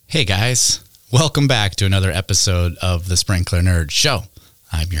Hey guys, welcome back to another episode of the Sprinkler Nerd Show.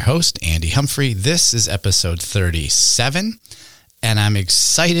 I'm your host, Andy Humphrey. This is episode 37, and I'm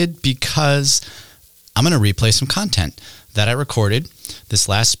excited because I'm going to replay some content that I recorded this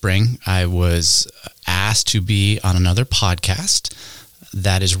last spring. I was asked to be on another podcast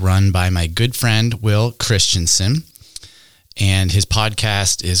that is run by my good friend, Will Christensen, and his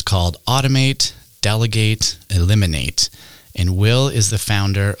podcast is called Automate, Delegate, Eliminate. And Will is the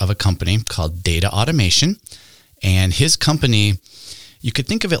founder of a company called Data Automation. And his company, you could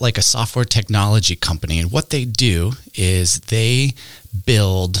think of it like a software technology company. And what they do is they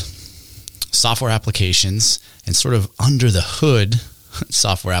build software applications and sort of under the hood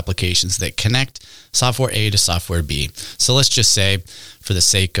software applications that connect software A to software B. So let's just say, for the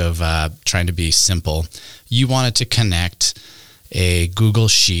sake of trying to be simple, you wanted to connect a Google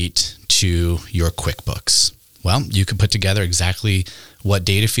Sheet to your QuickBooks. Well, you could put together exactly what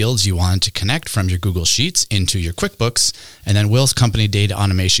data fields you wanted to connect from your Google Sheets into your QuickBooks, and then Will's company, Data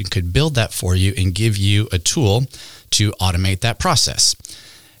Automation, could build that for you and give you a tool to automate that process.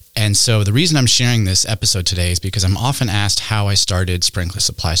 And so the reason I'm sharing this episode today is because I'm often asked how I started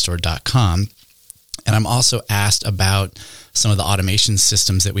SprinklerSupplyStore.com, and I'm also asked about some of the automation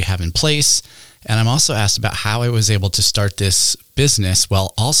systems that we have in place. And I'm also asked about how I was able to start this business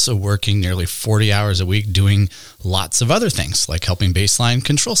while also working nearly 40 hours a week doing lots of other things like helping baseline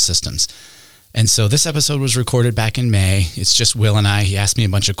control systems. And so this episode was recorded back in May. It's just Will and I. He asked me a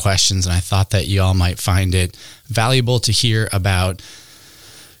bunch of questions, and I thought that you all might find it valuable to hear about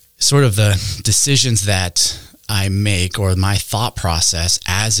sort of the decisions that I make or my thought process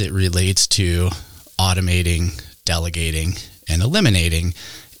as it relates to automating, delegating, and eliminating.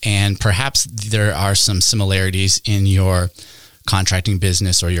 And perhaps there are some similarities in your contracting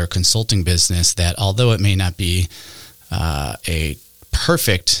business or your consulting business that, although it may not be a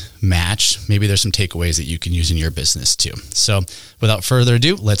perfect match, maybe there's some takeaways that you can use in your business too. So without further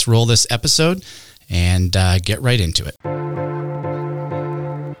ado, let's roll this episode and get right into it.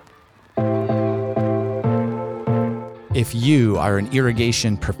 If you are an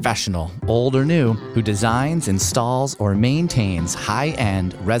irrigation professional, old or new, who designs, installs, or maintains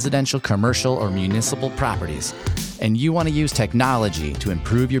high-end residential, commercial, or municipal properties, and you want to use technology to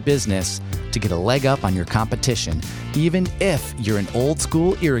improve your business to get a leg up on your competition, even if you're an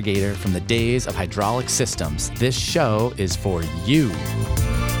old-school irrigator from the days of hydraulic systems, this show is for you.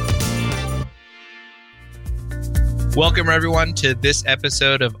 Welcome, everyone, to this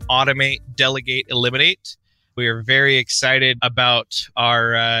episode of Automate, Delegate, Eliminate. We are very excited about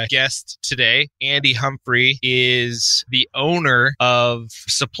our guest today. Andy Humphrey is the owner of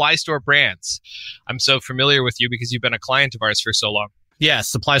Supply Store Brands. I'm so familiar with you because you've been a client of ours for so long. Yes,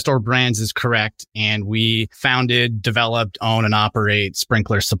 Supply Store Brands is correct. And we founded, developed, own, and operate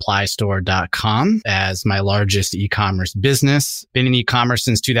SprinklerSupplyStore.com as my largest e-commerce business. Been in e-commerce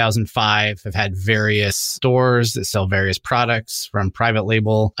since 2005. I've had various stores that sell various products, from private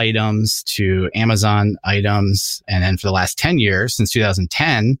label items to Amazon items. And then for the last 10 years, since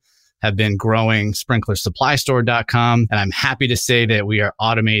 2010, have been growing SprinklerSupplyStore.com. And I'm happy to say that we are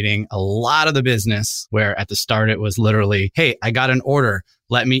automating a lot of the business, where at the start it was literally, hey, I got an order.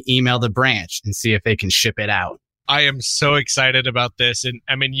 Let me email the branch and see if they can ship it out. I am so excited about this. And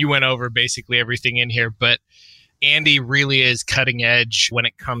I mean, you went over basically everything in here, but Andy really is cutting edge when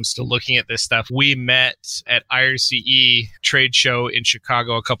it comes to looking at this stuff. We met at IRCE trade show in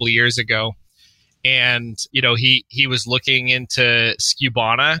Chicago a couple of years ago. And, you know, he was looking into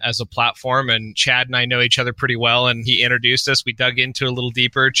Skubana as a platform, and Chad and I know each other pretty well. And he introduced us. We dug into it a little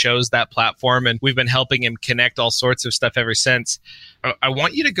deeper, chose that platform, and we've been helping him connect all sorts of stuff ever since. I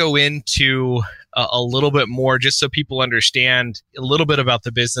want you to go into a little bit more, just so people understand a little bit about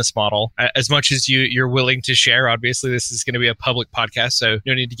the business model. As much as you're willing to share, obviously this is going to be a public podcast, so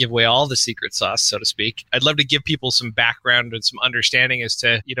no need to give away all the secret sauce, so to speak. I'd love to give people some background and some understanding as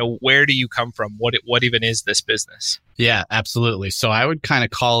to, you know, where do you come from? What even is this business? Yeah, absolutely. So I would kind of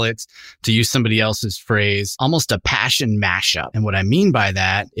call it, to use somebody else's phrase, almost a passion mashup. And what I mean by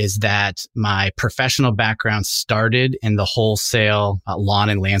that is that my professional background started in the wholesale lawn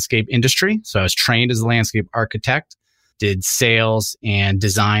and landscape industry. So I was trained as a landscape architect, did sales and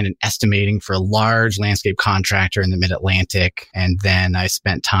design and estimating for a large landscape contractor in the Mid-Atlantic. And then I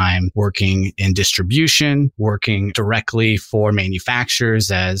spent time working in distribution, working directly for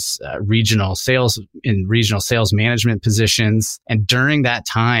manufacturers as regional sales management positions. And during that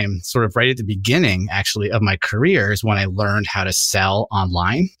time, sort of right at the beginning, actually, of my career is when I learned how to sell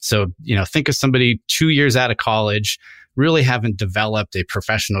online. So, you know, think of somebody 2 years out of college, really haven't developed a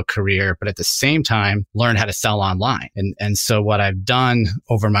professional career, but at the same time, learn how to sell online. And so what I've done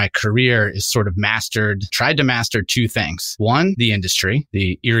over my career is sort of tried to master two things. One, the industry,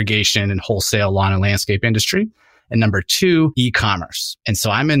 the irrigation and wholesale lawn and landscape industry. And number two, e-commerce. And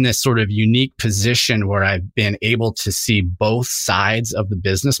so I'm in this sort of unique position where I've been able to see both sides of the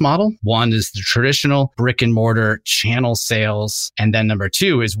business model. One is the traditional brick and mortar channel sales. And then number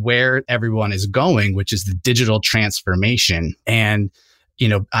two is where everyone is going, which is the digital transformation. And,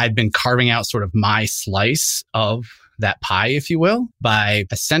 I've been carving out sort of my slice of that pie, if you will, by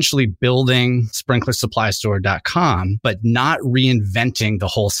essentially building sprinklersupply.store.com, but not reinventing the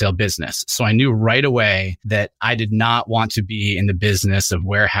wholesale business. So I knew right away that I did not want to be in the business of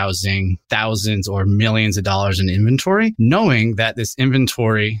warehousing thousands or millions of dollars in inventory, knowing that this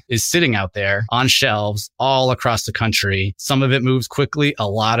inventory is sitting out there on shelves all across the country. Some of it moves quickly. A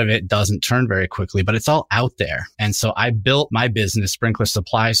lot of it doesn't turn very quickly, but it's all out there. And so I built my business, Sprinkler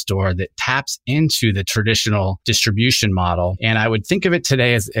Supply Store, that taps into the traditional distribution model. And I would think of it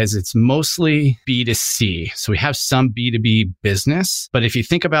today as it's mostly B2C. So we have some B2B business, but if you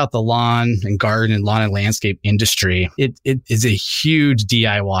think about the lawn and garden and lawn and landscape industry, it is a huge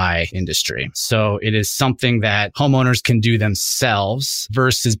DIY industry. So it is something that homeowners can do themselves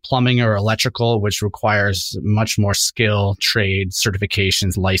versus plumbing or electrical, which requires much more skill, trade,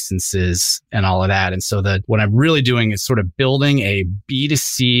 certifications, licenses, and all of that. And so what I'm really doing is sort of building a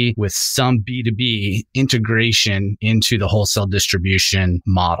B2C with some B2B integration into the wholesale distribution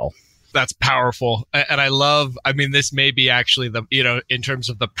model. That's powerful. And this may be actually in terms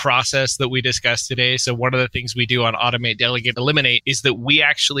of the process that we discussed today. So one of the things we do on Automate, Delegate, Eliminate is that we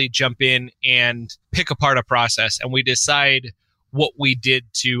actually jump in and pick apart a process and we decide what we did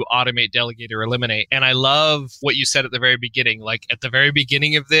to automate, delegate, or eliminate. And I love what you said at the very beginning. Like at the very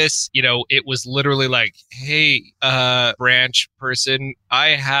beginning of this, it was literally like, hey, branch person,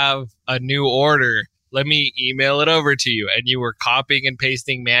 I have a new order. Let me email it over to you. And you were copying and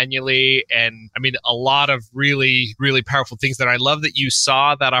pasting manually. And a lot of really, really powerful things that I love that you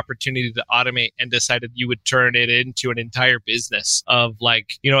saw that opportunity to automate and decided you would turn it into an entire business of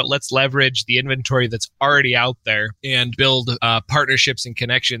let's leverage the inventory that's already out there and build partnerships and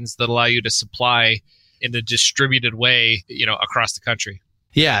connections that allow you to supply in a distributed way, across the country.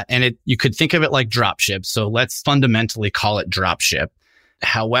 Yeah. And you could think of it like dropship. So let's fundamentally call it dropship.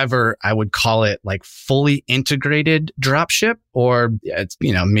 However, I would call it like fully integrated dropship, or it's,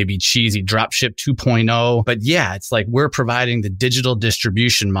 maybe cheesy dropship 2.0. But yeah, it's like we're providing the digital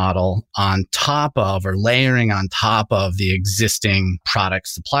distribution model on top of or layering on top of the existing product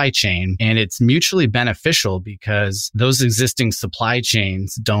supply chain. And it's mutually beneficial because those existing supply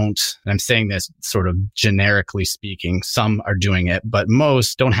chains don't, and I'm saying this sort of generically speaking, some are doing it, but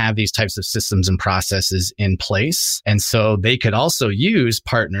most don't have these types of systems and processes in place. And so they could also use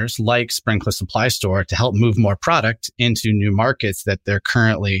partners like Sprinkler Supply Store to help move more product into new markets that they're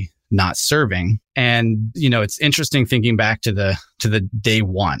currently not serving. And, it's interesting thinking back to the day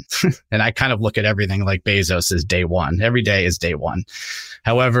one. And I kind of look at everything like Bezos is day one. Every day is day one.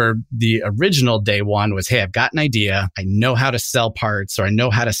 However, the original day one was, hey, I've got an idea. I know how to sell parts, or I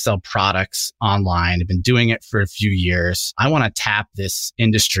know how to sell products online. I've been doing it for a few years. I want to tap this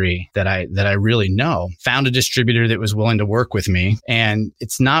industry that I really know. Found a distributor that was willing to work with me. And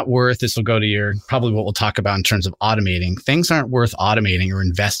it's not worth, this will go to probably what we'll talk about in terms of automating. Things aren't worth automating or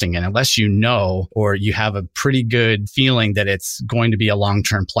investing in unless you know, or you have a pretty good feeling that it's going to be a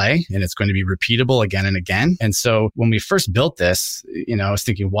long-term play and it's going to be repeatable again and again. And so when we first built this, I was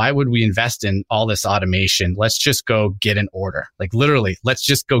thinking, why would we invest in all this automation? Let's just go get an order. Like literally, let's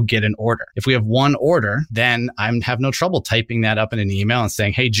just go get an order. If we have one order, then I have no trouble typing that up in an email and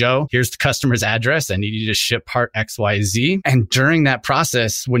saying, hey, Joe, here's the customer's address. I need you to ship part XYZ. And during that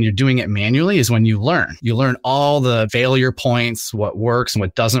process, when you're doing it manually is when you learn. You learn all the failure points, what works and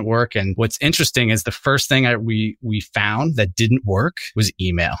what doesn't work. And what's interesting is the first thing we found that didn't work was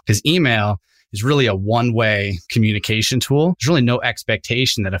email, because email is really a one-way communication tool. There's really no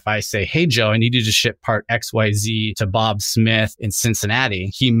expectation that if I say, hey, Joe, I need you to ship part XYZ to Bob Smith in Cincinnati,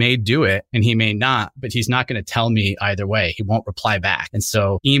 he may do it and he may not, but he's not going to tell me either way. He won't reply back. And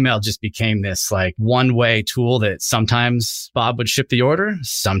so email just became this like one-way tool that sometimes Bob would ship the order,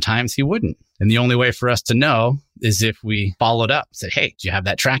 sometimes he wouldn't. And the only way for us to know is if we followed up, said, hey, do you have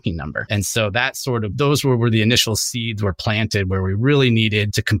that tracking number? And so that those were where the initial seeds were planted, where we really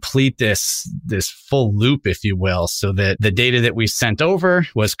needed to complete this full loop, if you will, so that the data that we sent over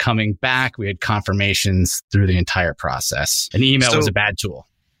was coming back. We had confirmations through the entire process. And email was a bad tool.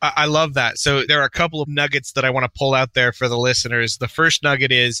 I love that. So there are a couple of nuggets that I want to pull out there for the listeners. The first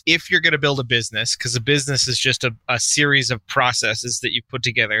nugget is if you're going to build a business, because a business is just a series of processes that you put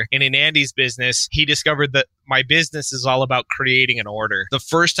together. And in Andy's business, he discovered that my business is all about creating an order. The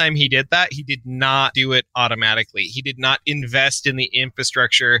first time he did that, he did not do it automatically. He did not invest in the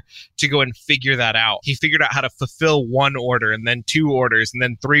infrastructure to go and figure that out. He figured out how to fulfill one order and then 2 orders and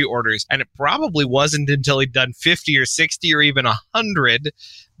then 3 orders. And it probably wasn't until he'd done 50 or 60 or even 100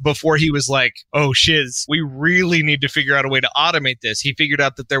 before he was like, oh, shiz, we really need to figure out a way to automate this. He figured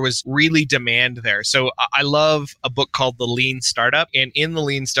out that there was really demand there. So I love a book called The Lean Startup. And in The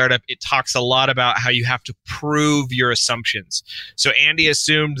Lean Startup, it talks a lot about how you have to prove your assumptions. So Andy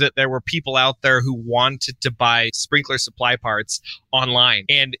assumed that there were people out there who wanted to buy sprinkler supply parts online.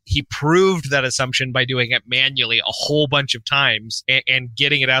 And he proved that assumption by doing it manually a whole bunch of times and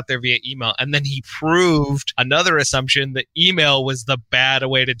getting it out there via email. And then he proved another assumption that email was the bad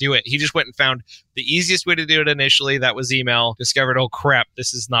way to do it. He just went and found the easiest way to do it initially. That was email. Discovered, oh crap,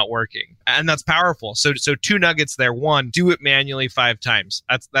 this is not working. And that's powerful. So 2 nuggets there. 1, do it manually 5 times.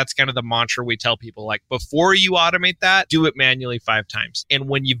 That's kind of the mantra we tell people. Like before you automate that, do it manually 5 times. And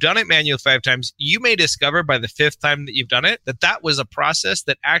when you've done it manually 5 times, you may discover by the 5th time that you've done it, that was a process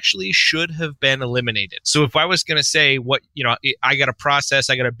that actually should have been eliminated. So if I was going to say I got a process,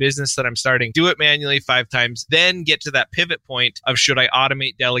 I got a business that I'm starting, do it manually 5 times, then get to that pivot point of should I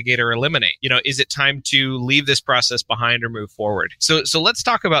automate, delegate, or eliminate? Is it time to leave this process behind or move forward? So let's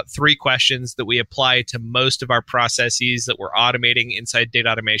talk about 3 questions that we apply to most of our processes that we're automating inside data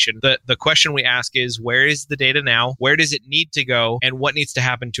automation. The question we ask is, where is the data now? Where does it need to go? And what needs to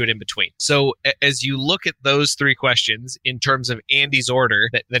happen to it in between? So as you look at those 3 questions in terms of Andy's order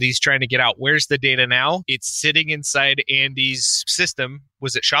that he's trying to get out, where's the data now? It's sitting inside Andy's system.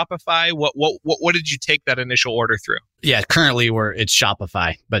 Was it Shopify? What did you take that initial order through? Yeah, currently it's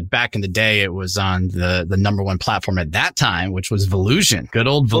Shopify, but back in the day, it was on the number 1 platform at that time, which was Volusion. Good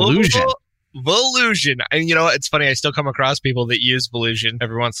old Volusion. Volusion. And it's funny, I still come across people that use Volusion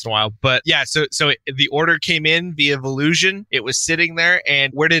every once in a while. But yeah, so the order came in via Volusion. It was sitting there.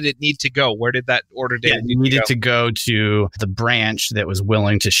 And where did it need to go? Where did that order data needed to go to the branch that was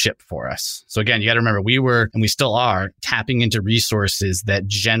willing to ship for us. So again, you got to remember, we were, and we still are, tapping into resources that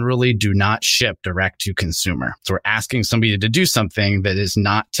generally do not ship direct to consumer. So we're asking somebody to do something that is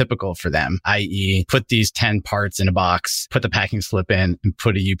not typical for them, i.e. put these 10 parts in a box, put the packing slip in, and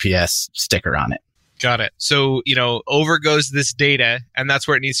put a UPS sticker on it. Got it. So, over goes this data, and that's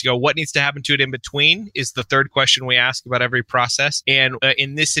where it needs to go. What needs to happen to it in between is the 3rd question we ask about every process. And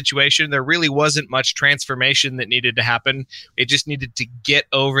in this situation, there really wasn't much transformation that needed to happen. It just needed to get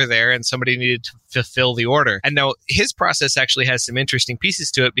over there, and somebody needed to fulfill the order. And now his process actually has some interesting pieces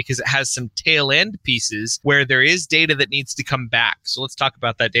to it because it has some tail end pieces where there is data that needs to come back. So let's talk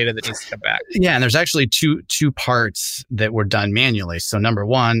about that data that needs to come back. Yeah, and there's actually two parts that were done manually. So number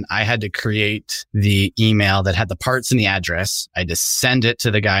 1, I had to create the email that had the parts and the address. I just send it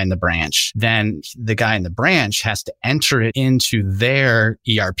to the guy in the branch. Then the guy in the branch has to enter it into their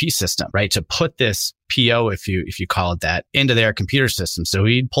ERP system, right? To put this PO, if you call it that, into their computer system. So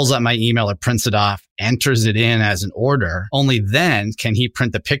he pulls out my email or prints it off, enters it in as an order. Only then can he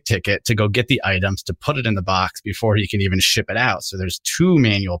print the pick ticket to go get the items to put it in the box before he can even ship it out. So there's 2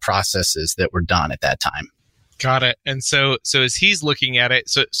 manual processes that were done at that time. Got it. And so as he's looking at it,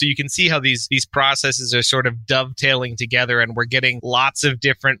 so you can see how these processes are sort of dovetailing together, and we're getting lots of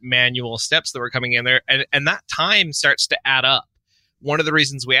different manual steps that were coming in there. And that time starts to add up. One of the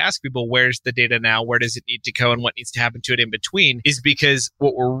reasons we ask people, where's the data now? Where does it need to go? And what needs to happen to it in between is because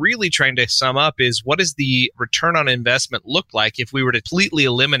what we're really trying to sum up is what does the return on investment look like if we were to completely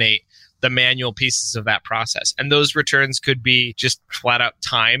eliminate the manual pieces of that process. And those returns could be just flat out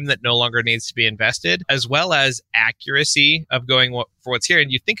time that no longer needs to be invested, as well as accuracy of going for what's here.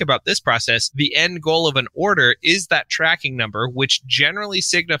 And you think about this process, the end goal of an order is that tracking number, which generally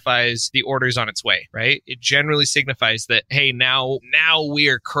signifies the order's on its way, right? It generally signifies that, hey, now we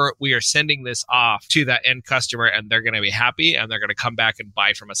are sending this off to that end customer, and they're going to be happy, and they're going to come back and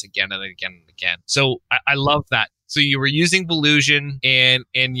buy from us again and again and again. So I love that. So you were using Volusion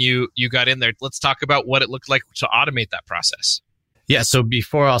and you got in there. Let's talk about what it looked like to automate that process. Yeah. So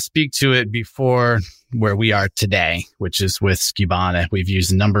before I'll speak to it, before where we are today, which is with Skubana, we've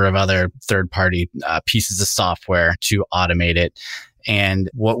used a number of other third-party pieces of software to automate it. And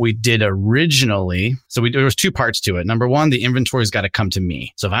what we did originally, there was 2 parts to it. Number 1, the inventory's got to come to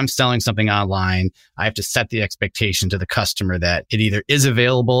me. So if I'm selling something online, I have to set the expectation to the customer that it either is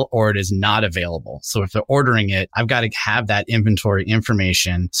available or it is not available. So if they're ordering it, I've got to have that inventory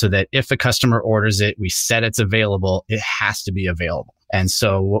information so that if a customer orders it, we set it's available, it has to be available. And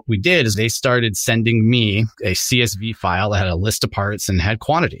so what we did is they started sending me a CSV file that had a list of parts and had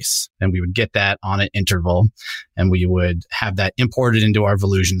quantities. And we would get that on an interval and we would have that imported into our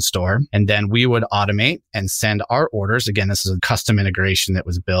Volusion store. And then we would automate and send our orders. Again, this is a custom integration that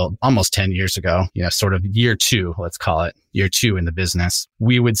was built almost 10 years ago, sort of year two, let's call it year two in the business.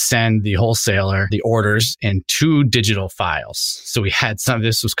 We would send the wholesaler the orders in 2 digital files. So we had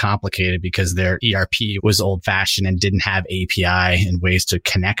this was complicated because their ERP was old fashioned and didn't have API and ways to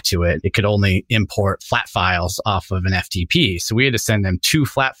connect to it. It could only import flat files off of an FTP. So we had to send them 2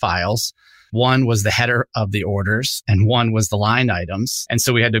 flat files. One was the header of the orders and one was the line items. And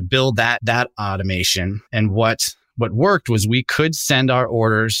so we had to build that automation. And what worked was we could send our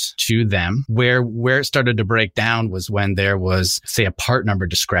orders to them. Where it started to break down was when there was, say, a part number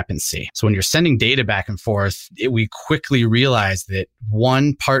discrepancy. So when you're sending data back and forth, we quickly realized that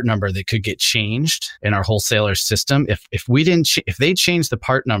one part number that could get changed in our wholesaler system, if they changed the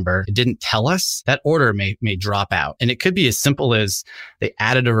part number, it didn't tell us, that order may drop out. And it could be as simple as they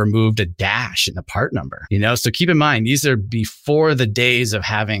added or removed a dash in the part number. So keep in mind, these are before the days of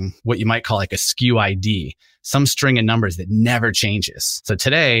having what you might call like a SKU ID. Some string of numbers that never changes. So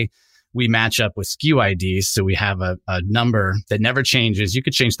today we match up with SKU IDs. So we have a number that never changes. You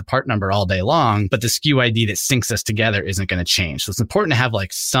could change the part number all day long, but the SKU ID that syncs us together isn't going to change. So it's important to have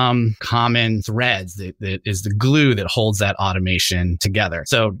like some common threads that is the glue that holds that automation together.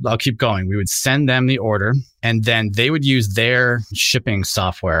 So I'll keep going. We would send them the order and then they would use their shipping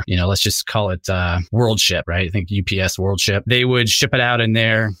software. Let's just call it World Ship, right? I think UPS World Ship. They would ship it out in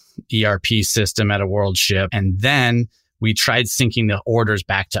their ERP system at a World Ship. And then we tried syncing the orders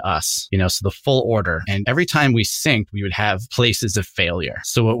back to us, so the full order. And every time we synced, we would have places of failure.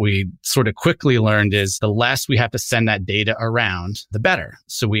 So what we sort of quickly learned is the less we have to send that data around, the better.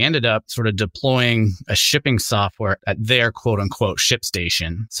 So we ended up sort of deploying a shipping software at their quote unquote ship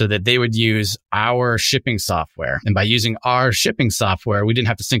station so that they would use our shipping software. And by using our shipping software, we didn't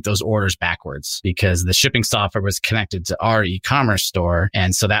have to sync those orders backwards because the shipping software was connected to our e-commerce store.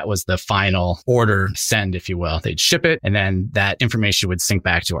 And so that was the final order send, if you will. They'd ship it and then that information would sync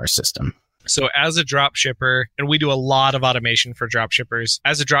back to our system. So as a drop shipper, and we do a lot of automation for drop shippers,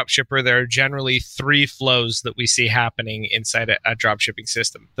 as a drop shipper, there are generally 3 flows that we see happening inside a drop shipping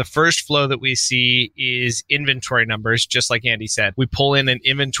system. The first flow that we see is inventory numbers, just like Andy said. We pull in an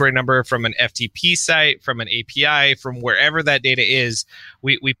inventory number from an FTP site, from an API, from wherever that data is.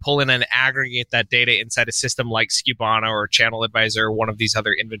 We pull in and aggregate that data inside a system like Skubana or Channel Advisor or one of these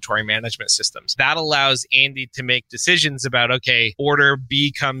other inventory management systems. That allows Andy to make decisions about, okay, order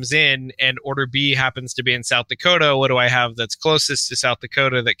B comes in and order B happens to be in South Dakota. What do I have that's closest to South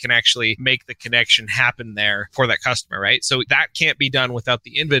Dakota that can actually make the connection happen there for that customer, right? So that can't be done without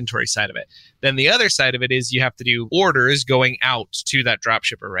the inventory side of it. Then the other side of it is you have to do orders going out to that drop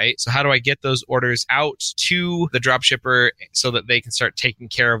shipper, right? So how do I get those orders out to the drop shipper so that they can start taking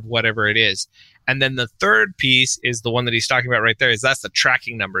care of whatever it is? And then the third piece is the one that he's talking about right there, is that's the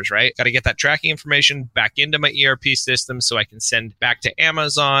tracking numbers, right? Got to get that tracking information back into my ERP system so I can send back to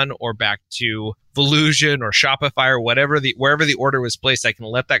Amazon or back to Volusion or Shopify or wherever the order was placed. I can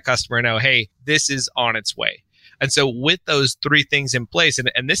let that customer know, hey, this is on its way. And so with those 3 things in place,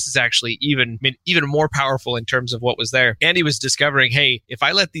 and this is actually even more powerful in terms of what was there, Andy was discovering, hey, if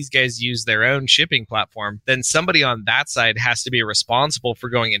I let these guys use their own shipping platform, then somebody on that side has to be responsible for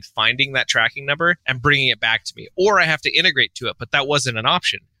going and finding that tracking number and bringing it back to me. Or I have to integrate to it, but that wasn't an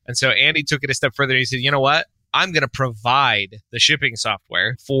option. And so Andy took it a step further and he said, you know what? I'm going to provide the shipping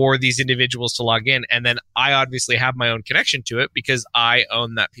software for these individuals to log in. And then I obviously have my own connection to it because I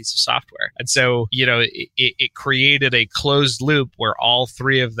own that piece of software. And so, it created a closed loop where all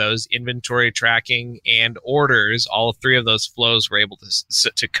 3 of those inventory tracking and orders, all 3 of those flows were able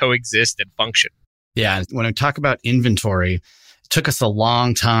to coexist and function. Yeah. When I talk about inventory, took us a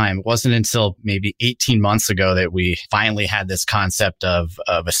long time. It wasn't until maybe 18 months ago that we finally had this concept of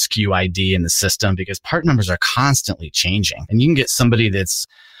a SKU ID in the system because part numbers are constantly changing. And you can get somebody that's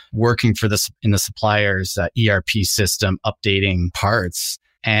working in the supplier's ERP system, updating parts,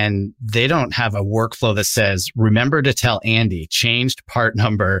 and they don't have a workflow that says, remember to tell Andy, changed part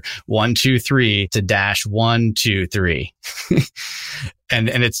number 123 to -123. And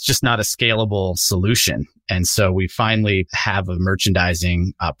it's just not a scalable solution. And so we finally have a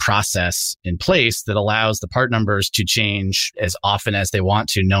merchandising process in place that allows the part numbers to change as often as they want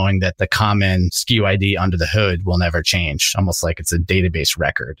to, knowing that the common SKU ID under the hood will never change, almost like it's a database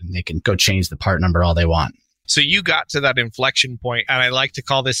record and they can go change the part number all they want. So you got to that inflection point, and I like to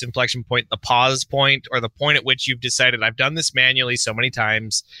call this inflection point the pause point, or the point at which you've decided, I've done this manually so many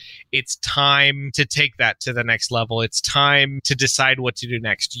times. It's time to take that to the next level. It's time to decide what to do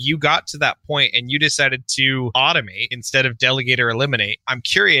next. You got to that point and you decided to automate instead of delegate or eliminate. I'm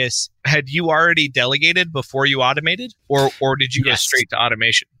curious, had you already delegated before you automated, or did you go straight to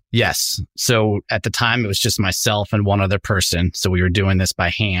automation? Yes. So at the time, it was just myself and one other person. So we were doing this by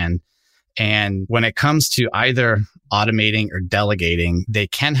hand. And when it comes to either automating or delegating, they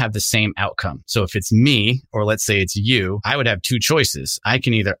can have the same outcome. So if it's me, or let's say it's you, I would have two choices. I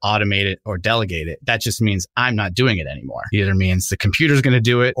can either automate it or delegate it. That just means I'm not doing it anymore. Either means the computer's going to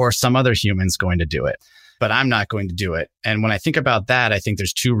do it or some other human's going to do it. But I'm not going to do it. And when I think about that, I think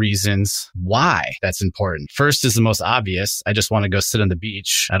there's two reasons why that's important. First is the most obvious. I just want to go sit on the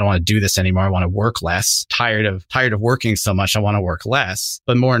beach. I don't want to do this anymore. I want to work less. Tired of working so much. I want to work less.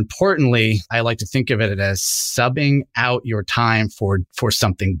 But more importantly, I like to think of it as subbing out your time for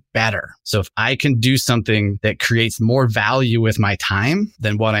something better. So if I can do something that creates more value with my time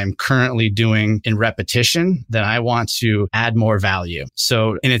than what I'm currently doing in repetition, then I want to add more value.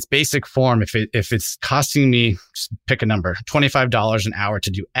 So in its basic form, if it's costing me, just pick a number, $25 an hour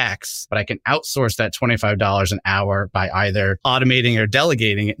to do X, but I can outsource that $25 an hour by either automating or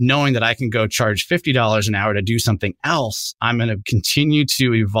delegating it, knowing that I can go charge $50 an hour to do something else, I'm going to continue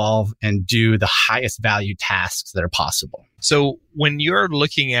to evolve and do the highest value tasks that are possible. So when you're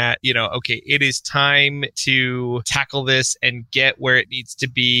looking at, okay, it is time to tackle this and get where it needs to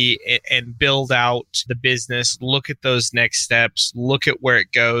be and build out the business, look at those next steps, look at where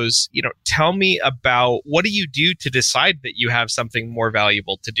it goes, tell me about, what do you do to decide that you have something more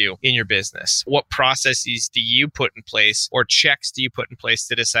valuable to do in your business? What processes do you put in place, or checks do you put in place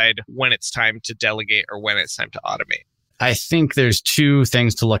to decide when it's time to delegate or when it's time to automate? I think there's two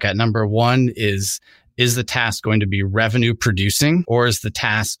things to look at. Number one is the task going to be revenue producing, or is the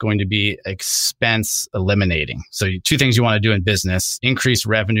task going to be expense eliminating? So two things you want to do in business: increase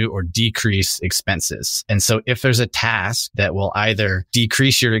revenue or decrease expenses. And so if there's a task that will either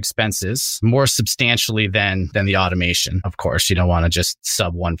decrease your expenses more substantially than the automation, of course, you don't want to just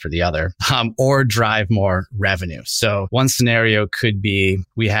sub one for the other, or drive more revenue. So one scenario could be,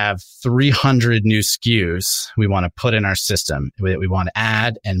 we have 300 new SKUs we want to put in our system that we want to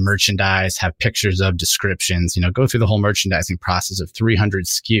add and merchandise, have pictures of, descriptions, go through the whole merchandising process of 300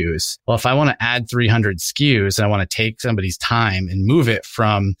 SKUs. Well, if I want to add 300 SKUs and I want to take somebody's time and move it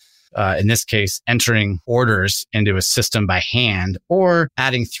from, in this case, entering orders into a system by hand, or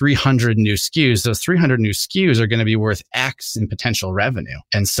adding 300 new SKUs, those 300 new SKUs are going to be worth X in potential revenue.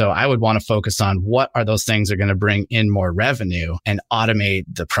 And so I would want to focus on what are those things that are going to bring in more revenue and automate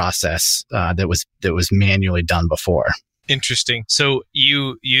the process that was manually done before. Interesting. So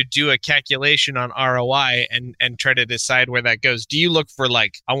you do a calculation on ROI and try to decide where that goes. Do you look for,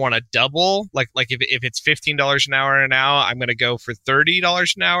 I want to double? Like if it's $15 an hour now, I'm going to go for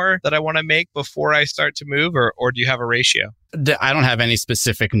 $30 an hour that I want to make before I start to move, or do you have a ratio? I don't have any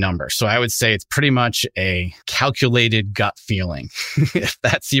specific number. So I would say it's pretty much a calculated gut feeling, if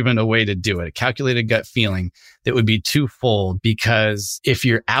that's even a way to do it. A calculated gut feeling that would be twofold, because if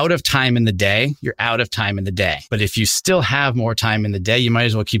you're out of time in the day, you're out of time in the day. But if you still have more time in the day, you might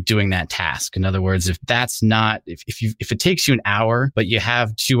as well keep doing that task. In other words, if it takes you an hour, but you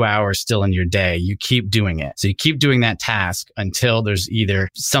have 2 hours still in your day, you keep doing it. So you keep doing that task until there's either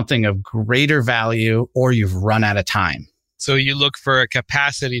something of greater value or you've run out of time. So you look for a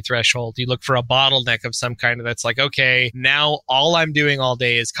capacity threshold. You look for a bottleneck of some kind that's like, okay, now all I'm doing all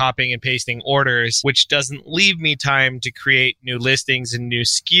day is copying and pasting orders, which doesn't leave me time to create new listings and new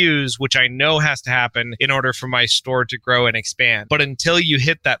SKUs, which I know has to happen in order for my store to grow and expand. But until you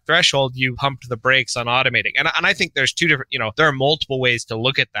hit that threshold, you pumped the brakes on automating. And I think there's two different, there are multiple ways to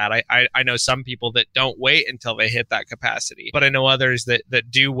look at that. I know some people that don't wait until they hit that capacity, but I know others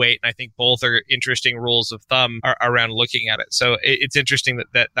that do wait. And I think both are interesting rules of thumb around looking at it. So it's interesting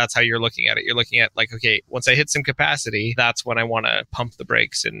that's how you're looking at it. You're looking at okay, once I hit some capacity, that's when I want to pump the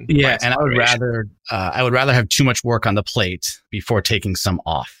brakes. And I would rather have too much work on the plate before taking some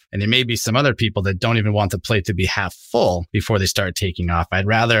off. And there may be some other people that don't even want the plate to be half full before they start taking off. I'd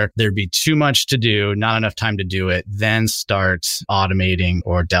rather there be too much to do, not enough time to do it, then start automating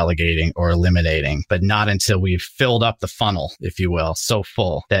or delegating or eliminating, but not until we've filled up the funnel, if you will, so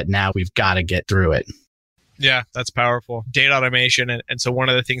full that now we've got to get through it. Yeah, that's powerful. Data automation. And so one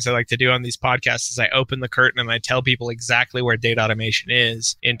of the things I like to do on these podcasts is I open the curtain and I tell people exactly where data automation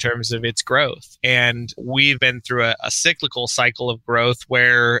is in terms of its growth. And we've been through a cyclical cycle of growth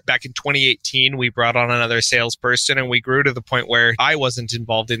where back in 2018, we brought on another salesperson and we grew to the point where I wasn't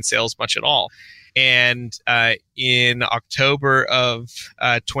involved in sales much at all. And in October of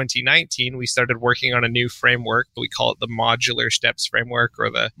 2019, we started working on a new framework. We call it the Modular Steps Framework or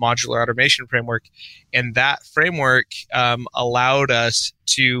the Modular Automation Framework. And that framework allowed us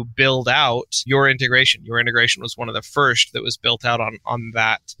to build out your integration. Your integration was one of the first that was built out on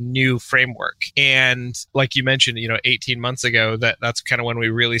that new framework. And like you mentioned, 18 months ago, that's kind of when we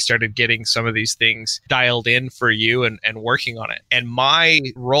really started getting some of these things dialed in for you and working on it. And my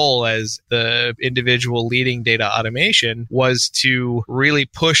role as the individual leading data automation was to really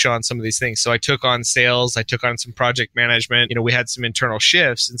push on some of these things. So I took on sales, I took on some project management, we had some internal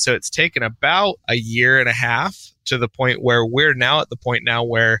shifts. And so it's taken about a year and a half to the point where we're now at the point now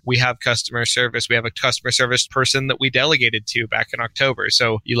where we have customer service. We have a customer service person that we delegated to back in October.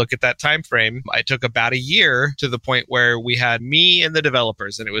 So you look at that time frame, I took about a year to the point where we had me and the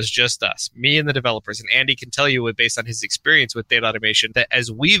developers, and it was just us, me and the developers. And Andy can tell you, based on his experience with data automation, that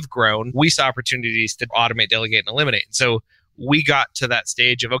as we've grown, we saw opportunities to automate, delegate, and eliminate. And so we got to that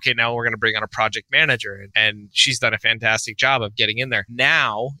stage of, okay, now we're going to bring on a project manager. And she's done a fantastic job of getting in there.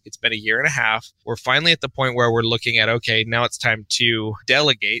 Now it's been a year and a half. We're finally at the point where we're looking at, okay, now it's time to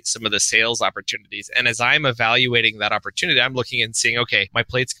delegate some of the sales opportunities. And as I'm evaluating that opportunity, I'm looking and seeing, okay, my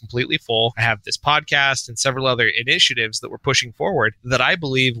plate's completely full. I have this podcast and several other initiatives that we're pushing forward that I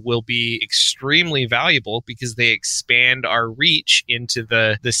believe will be extremely valuable because they expand our reach into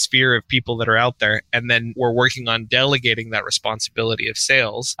the sphere of people that are out there. And then we're working on delegating that responsibility of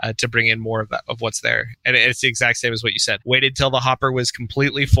sales to bring in more of that, of what's there. And it's the exact same as what you said. Waited till the hopper was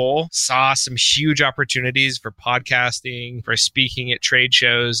completely full, saw some huge opportunities for podcasting, for speaking at trade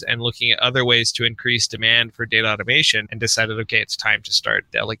shows, and looking at other ways to increase demand for data automation, and decided, okay, it's time to start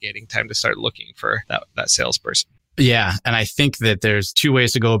delegating, time to start looking for that salesperson. Yeah. And I think that there's two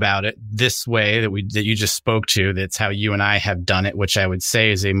ways to go about it. This way that you just spoke to, that's how you and I have done it, which I would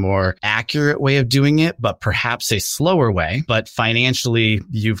say is a more accurate way of doing it, but perhaps a slower way. But financially,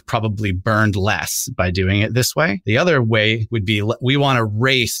 you've probably burned less by doing it this way. The other way would be, we want to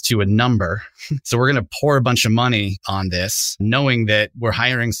race to a number. So we're going to pour a bunch of money on this, knowing that we're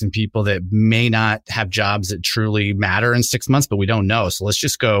hiring some people that may not have jobs that truly matter in 6 months, but we don't know. So let's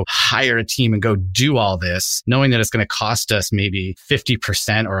just go hire a team and go do all this, knowing that it's going to cost us maybe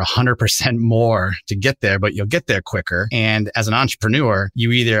 50% or 100% more to get there, but you'll get there quicker. And as an entrepreneur,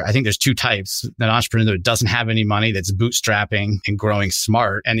 I think there's two types: an entrepreneur that doesn't have any money, that's bootstrapping and growing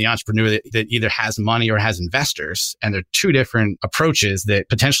smart, and the entrepreneur that either has money or has investors. And they're two different approaches that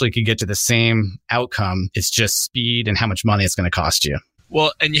potentially could get to the same outcome. It's just speed and how much money it's going to cost you.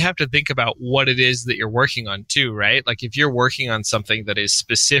 Well, and you have to think about what it is that you're working on too, right? Like if you're working on something that is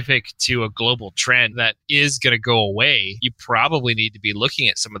specific to a global trend that is going to go away, you probably need to be looking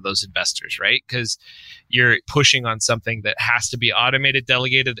at some of those investors, right? Because you're pushing on something that has to be automated,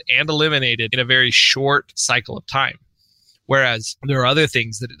 delegated, and eliminated in a very short cycle of time. Whereas there are other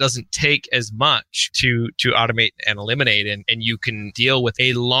things that it doesn't take as much to automate and eliminate, and you can deal with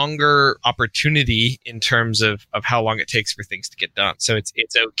a longer opportunity in terms of how long it takes for things to get done. So it's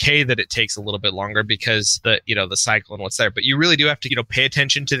okay that it takes a little bit longer because the cycle and what's there. But you really do have to pay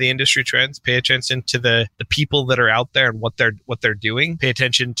attention to the industry trends, pay attention to the people that are out there and what they're doing, pay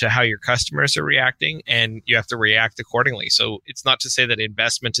attention to how your customers are reacting, and you have to react accordingly. So it's not to say that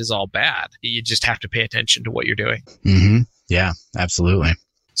investment is all bad. You just have to pay attention to what you're doing. Mm-hmm. Yeah, absolutely.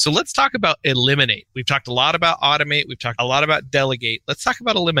 So let's talk about eliminate. We've talked a lot about automate. We've talked a lot about delegate. Let's talk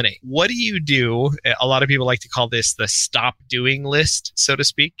about eliminate. What do you do? A lot of people like to call this the stop doing list, so to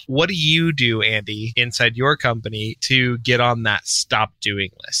speak. What do you do, Andy, inside your company to get on that stop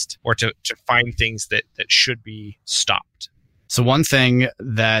doing list, or to find things that should be stopped? So one thing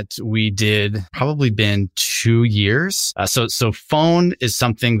that we did, probably been 2 years. So phone is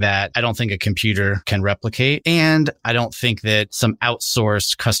something that I don't think a computer can replicate. And I don't think that some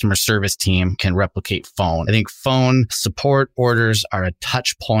outsourced customer service team can replicate phone. I think phone support orders are a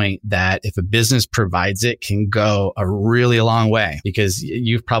touch point that if a business provides it can go a really long way, because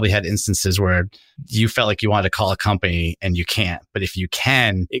you've probably had instances where you felt like you wanted to call a company and you can't. But if you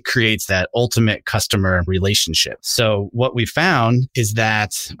can, it creates that ultimate customer relationship. So what we found is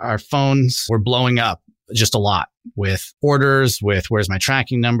that our phones were blowing up just a lot with orders, with where's my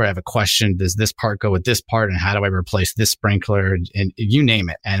tracking number? I have a question. Does this part go with this part? And how do I replace this sprinkler? And you name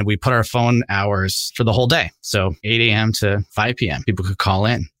it. And we put our phone hours for the whole day. So 8 a.m. to 5 p.m. people could call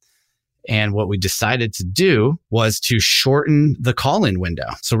in. And what we decided to do was to shorten the call-in window.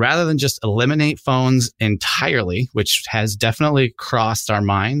 So rather than just eliminate phones entirely, which has definitely crossed our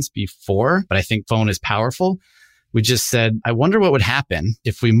minds before, but I think phone is powerful, we just said, I wonder what would happen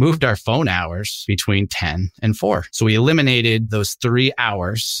if we moved our phone hours between 10 and 4. So we eliminated those 3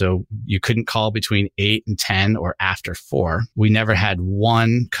 hours. So you couldn't call between 8 and 10 or after 4. We never had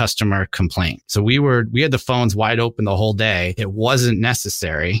one customer complaint. So we had the phones wide open the whole day. It wasn't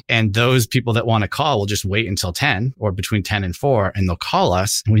necessary. And those people that want to call will just wait until 10 or between 10 and 4 and they'll call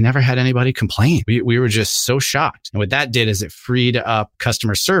us. And we never had anybody complain. We were just so shocked. And what that did is it freed up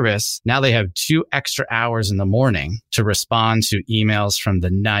customer service. Now they have 2 extra hours in the morning to respond to emails from the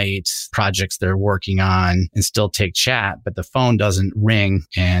night, projects they're working on, and still take chat, but the phone doesn't ring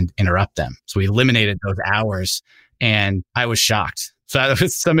and interrupt them. So we eliminated those hours and I was shocked. So that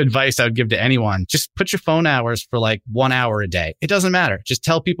was some advice I would give to anyone. Just put your phone hours for like 1 hour a day. It doesn't matter. Just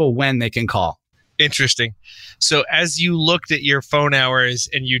tell people when they can call. Interesting. So as you looked at your phone hours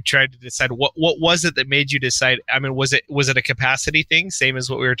and you tried to decide what was it that made you decide? I mean, was it a capacity thing? Same as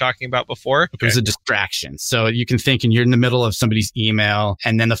what we were talking about before? Okay. It was a distraction. So you can think and you're in the middle of somebody's email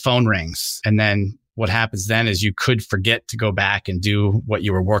and then the phone rings. And then what happens then is you could forget to go back and do what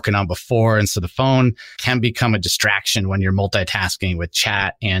you were working on before. And so the phone can become a distraction when you're multitasking with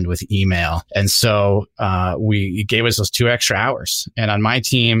chat and with email. And so it gave us those 2 extra hours. And on my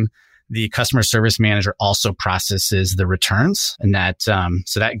team, the customer service manager also processes the returns, and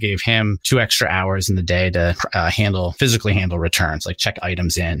so that gave him 2 extra hours in the day to physically handle returns, like check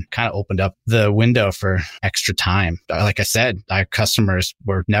items in. Kind of opened up the window for extra time. Like I said, our customers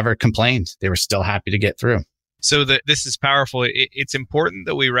were never complained; they were still happy to get through. So this is powerful. It's important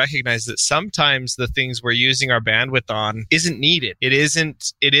that we recognize that sometimes the things we're using our bandwidth on isn't needed. It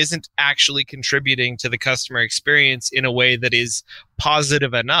isn't actually contributing to the customer experience in a way that is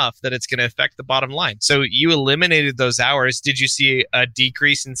positive enough that it's going to affect the bottom line. So you eliminated those hours. Did you see a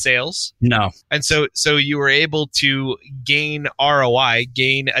decrease in sales? No. And so you were able to gain ROI,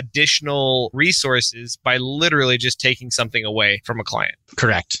 gain additional resources by literally just taking something away from a client.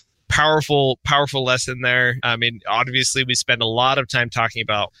 Correct. Powerful lesson there. I mean, obviously we spend a lot of time talking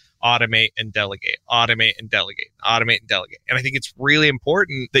about automate and delegate, automate and delegate, automate and delegate. And I think it's really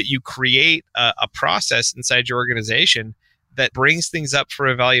important that you create a process inside your organization that brings things up for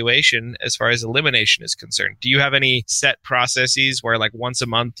evaluation as far as elimination is concerned. Do you have any set processes where like once a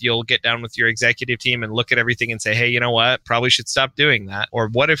month you'll get down with your executive team and look at everything and say, hey, you know what? Probably should stop doing that. Or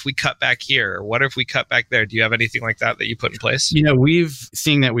what if we cut back here? Or what if we cut back there? Do you have anything like that you put in place? You know,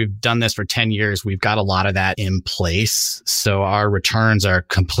 seeing that we've done this for 10 years, we've got a lot of that in place. So our returns are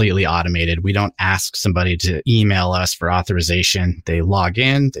completely automated. We don't ask somebody to email us for authorization. They log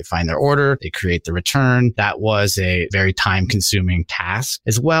in, they find their order, they create the return. That was a very time-consuming task,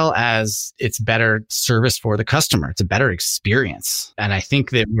 as well as it's better service for the customer. It's a better experience. And I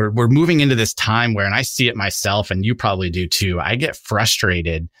think that we're moving into this time where, and I see it myself, and you probably do too, I get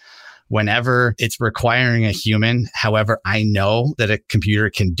frustrated whenever it's requiring a human. However, I know that a computer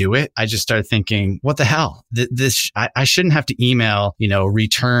can do it. I just start thinking, what the hell? I shouldn't have to email,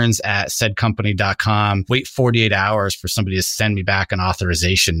 returns@saidcompany.com, wait 48 hours for somebody to send me back an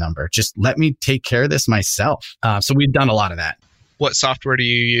authorization number. Just let me take care of this myself. So we've done a lot of that. What software do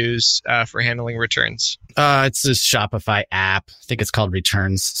you use for handling returns? It's a Shopify app. I think it's called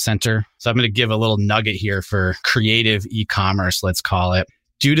Returns Center. So I'm going to give a little nugget here for creative e-commerce, let's call it.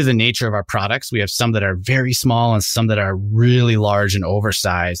 Due to the nature of our products, we have some that are very small and some that are really large and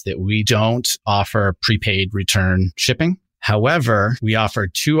oversized that we don't offer prepaid return shipping. However, we offer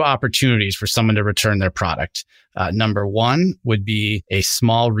 2 opportunities for someone to return their product. Number 1 would be a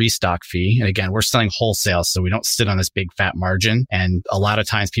small restock fee. And again, we're selling wholesale, so we don't sit on this big fat margin. And a lot of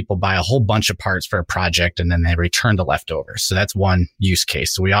times people buy a whole bunch of parts for a project and then they return the leftovers. So that's one use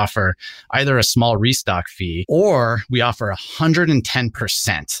case. So we offer either a small restock fee or we offer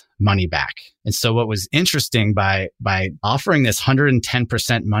 110% money back. And so what was interesting by offering this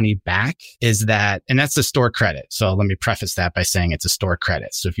 110% money back is that, and that's a store credit. So let me preface that by saying it's a store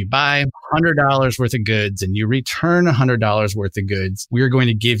credit. So if you buy $100 worth of goods and you return $100 worth of goods, we're going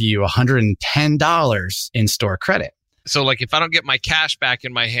to give you $110 in store credit. So like if I don't get my cash back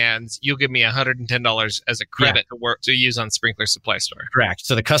in my hands, you'll give me $110 as a credit to use on Sprinkler Supply Store. Correct.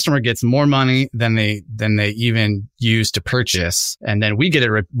 So the customer gets more money than they even use to purchase. And then we get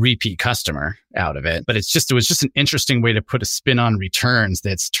a repeat customer out of it. But it was just an interesting way to put a spin on returns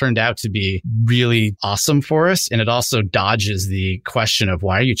that's turned out to be really awesome for us. And it also dodges the question of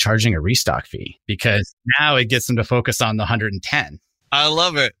why are you charging a restock fee? Because now it gets them to focus on the 110. I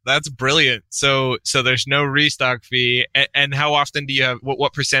love it. That's brilliant. So there's no restock fee. And how often do you have,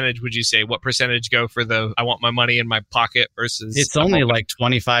 what percentage would you say? What percentage go for the, I want my money in my pocket versus? It's only like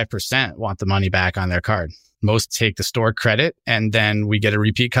 25% want the money back on their card. Most take the store credit and then we get a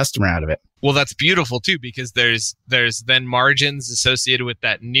repeat customer out of it. Well, that's beautiful too, because there's then margins associated with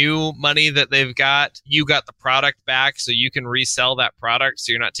that new money that they've got. You got the product back, so you can resell that product,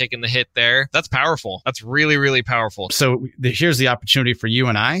 so you're not taking the hit there. That's powerful. That's really, really powerful. So here's the opportunity for you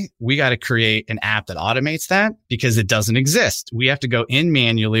and I. We got to create an app that automates that because it doesn't exist. We have to go in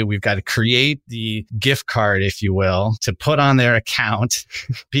manually. We've got to create the gift card, if you will, to put on their account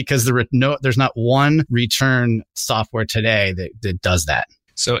because there's not one return software today that does that.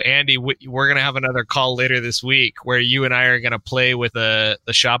 So, Andy, we're going to have another call later this week where you and I are going to play with the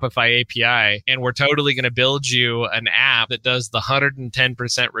Shopify API, and we're totally going to build you an app that does the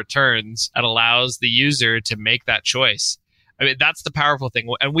 110% returns that allows the user to make that choice. I mean, that's the powerful thing.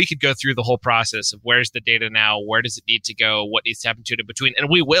 And we could go through the whole process of where's the data now? Where does it need to go? What needs to happen to it in between? And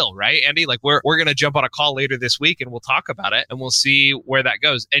we will, right, Andy? Like we're going to jump on a call later this week and we'll talk about it and we'll see where that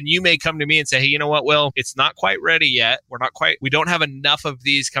goes. And you may come to me and say, hey, you know what, Will, it's not quite ready yet. We don't have enough of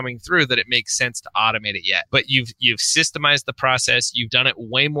these coming through that it makes sense to automate it yet. But you've systemized the process. You've done it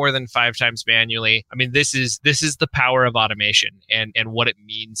way more than 5 times manually. I mean, this is the power of automation and what it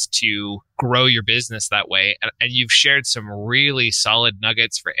means to grow your business that way. And you've shared some really solid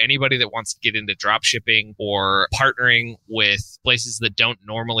nuggets for anybody that wants to get into drop shipping or partnering with places that don't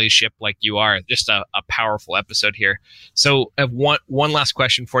normally ship like you are. Just a powerful episode here. So I have one last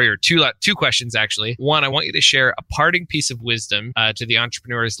question for you, or two questions actually. One, I want you to share a parting piece of wisdom to the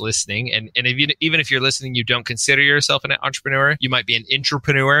entrepreneurs listening. And even if you're listening, you don't consider yourself an entrepreneur, you might be an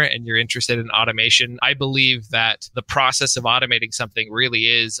intrapreneur and you're interested in automation. I believe that the process of automating something really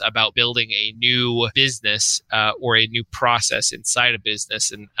is about building a new business or a new process inside a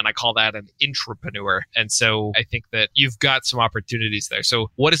business. And I call that an intrapreneur. And so I think that you've got some opportunities there. So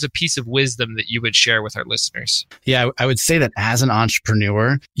what is a piece of wisdom that you would share with our listeners? Yeah, I would say that as an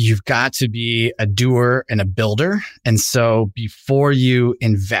entrepreneur, you've got to be a doer and a builder. And so before you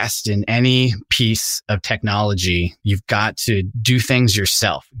invest in any piece of technology, you've got to do things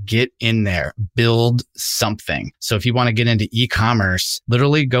yourself. Get in there, build something. So if you want to get into e-commerce,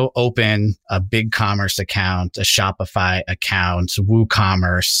 literally go open a BigCommerce account, a Shopify account,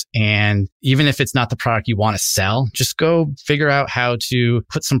 WooCommerce. And even if it's not the product you want to sell, just go figure out how to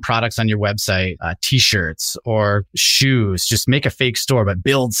put some products on your website, t-shirts or shoes. Just make a fake store, but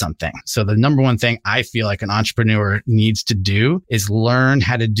build something. So the number one thing I feel like an entrepreneur needs to do is learn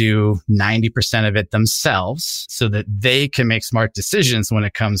how to do 90% of it themselves so that they can make smart decisions when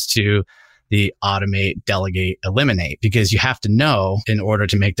it comes to the automate, delegate, eliminate, because you have to know in order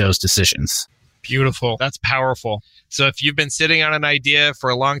to make those decisions. Beautiful. That's powerful. So if you've been sitting on an idea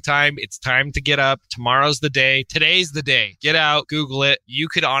for a long time, it's time to get up. Tomorrow's the day. Today's the day. Get out, Google it. You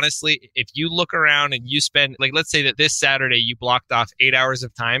could honestly, if you look around and you spend, like, let's say that this Saturday you blocked off 8 hours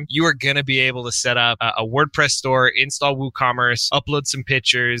of time, you are going to be able to set up a WordPress store, install WooCommerce, upload some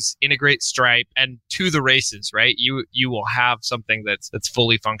pictures, integrate Stripe, and to the races, right? You will have something that's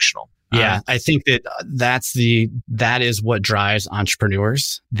fully functional. Yeah, I think that is what drives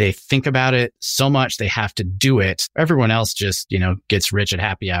entrepreneurs. They think about it so much, they have to do it. Everyone else just, gets rich at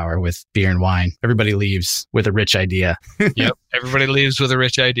happy hour with beer and wine. Everybody leaves with a rich idea. Yep. Everybody leaves with a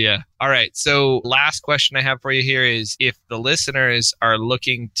rich idea. All right. So last question I have for you here is if the listeners are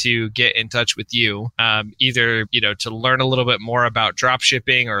looking to get in touch with you, either, to learn a little bit more about drop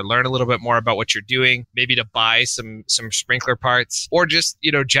shipping or learn a little bit more about what you're doing, maybe to buy some sprinkler parts or just,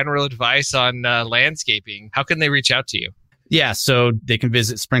 general advice on landscaping, how can they reach out to you? Yeah, so they can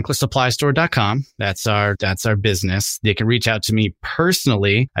visit sprinklersupply.com. That's our business. They can reach out to me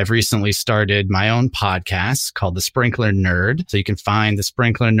personally. I've recently started my own podcast called The Sprinkler Nerd. So you can find The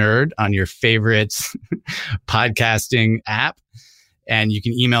Sprinkler Nerd on your favorite podcasting app. And you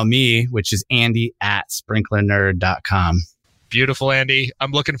can email me, which is andy@sprinklernerd.com. Beautiful, Andy.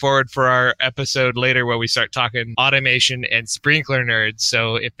 I'm looking forward for our episode later where we start talking automation and sprinkler nerds.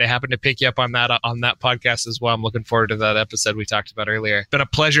 So if they happen to pick you up on that podcast as well, I'm looking forward to that episode we talked about earlier. It's been a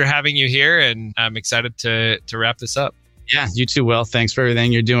pleasure having you here, and I'm excited to wrap this up. Yeah, you too, Will. Thanks for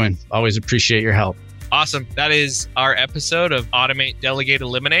everything you're doing. Always appreciate your help. Awesome. That is our episode of Automate, Delegate,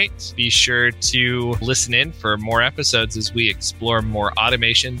 Eliminate. Be sure to listen in for more episodes as we explore more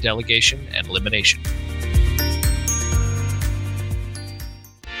automation, delegation, and elimination.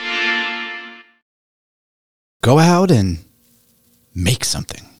 Go out and make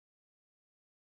something.